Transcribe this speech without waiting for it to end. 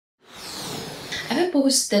Ever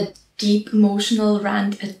post that deep emotional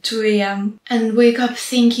rant at 2 a.m. and wake up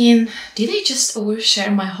thinking, did I just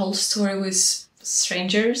overshare my whole story with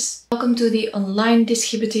strangers? Welcome to the Online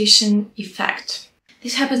Disinhibition Effect.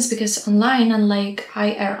 This happens because online, unlike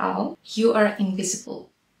IRL, you are invisible.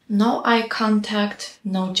 No eye contact,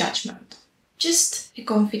 no judgment. Just a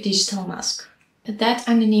comfy digital mask. That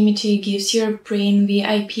anonymity gives your brain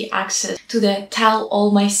VIP access to the tell all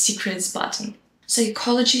my secrets button.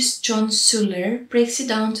 Psychologist John Suler breaks it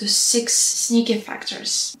down to 6 sneaky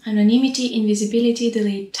factors: anonymity, invisibility,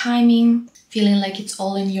 delayed timing, feeling like it's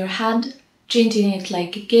all in your head, treating it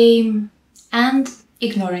like a game, and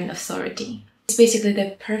ignoring authority. It's basically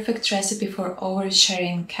the perfect recipe for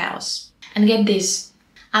oversharing chaos. And get this,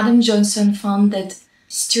 Adam Johnson found that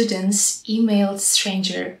students emailed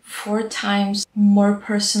strangers 4 times more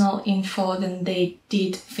personal info than they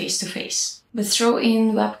did face-to-face. But throw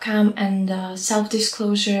in webcam and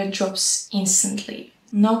self-disclosure drops instantly.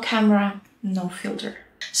 No camera, no filter.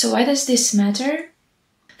 So why does this matter?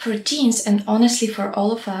 For teens, and honestly for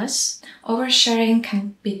all of us, oversharing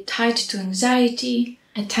can be tied to anxiety,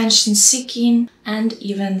 attention-seeking, and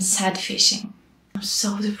even sadfishing. I'm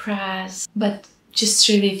so depressed, but just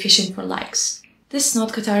really fishing for likes. This is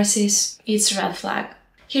not catharsis, it's a red flag.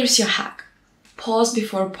 Here's your hack. Pause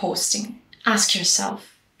before posting. Ask yourself,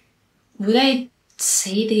 would I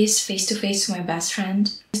say this face-to-face to my best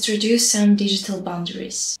friend? Introduce some digital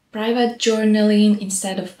boundaries. Private journaling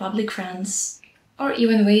instead of public rants. Or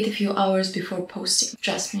even wait a few hours before posting.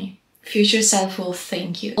 Trust me, future self will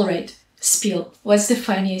thank you. Alright, spill. What's the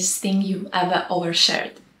funniest thing you've ever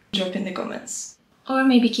overshared? Drop in the comments. Or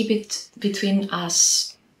maybe keep it between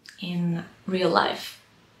us in real life.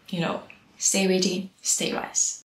 You know, stay witty, stay wise.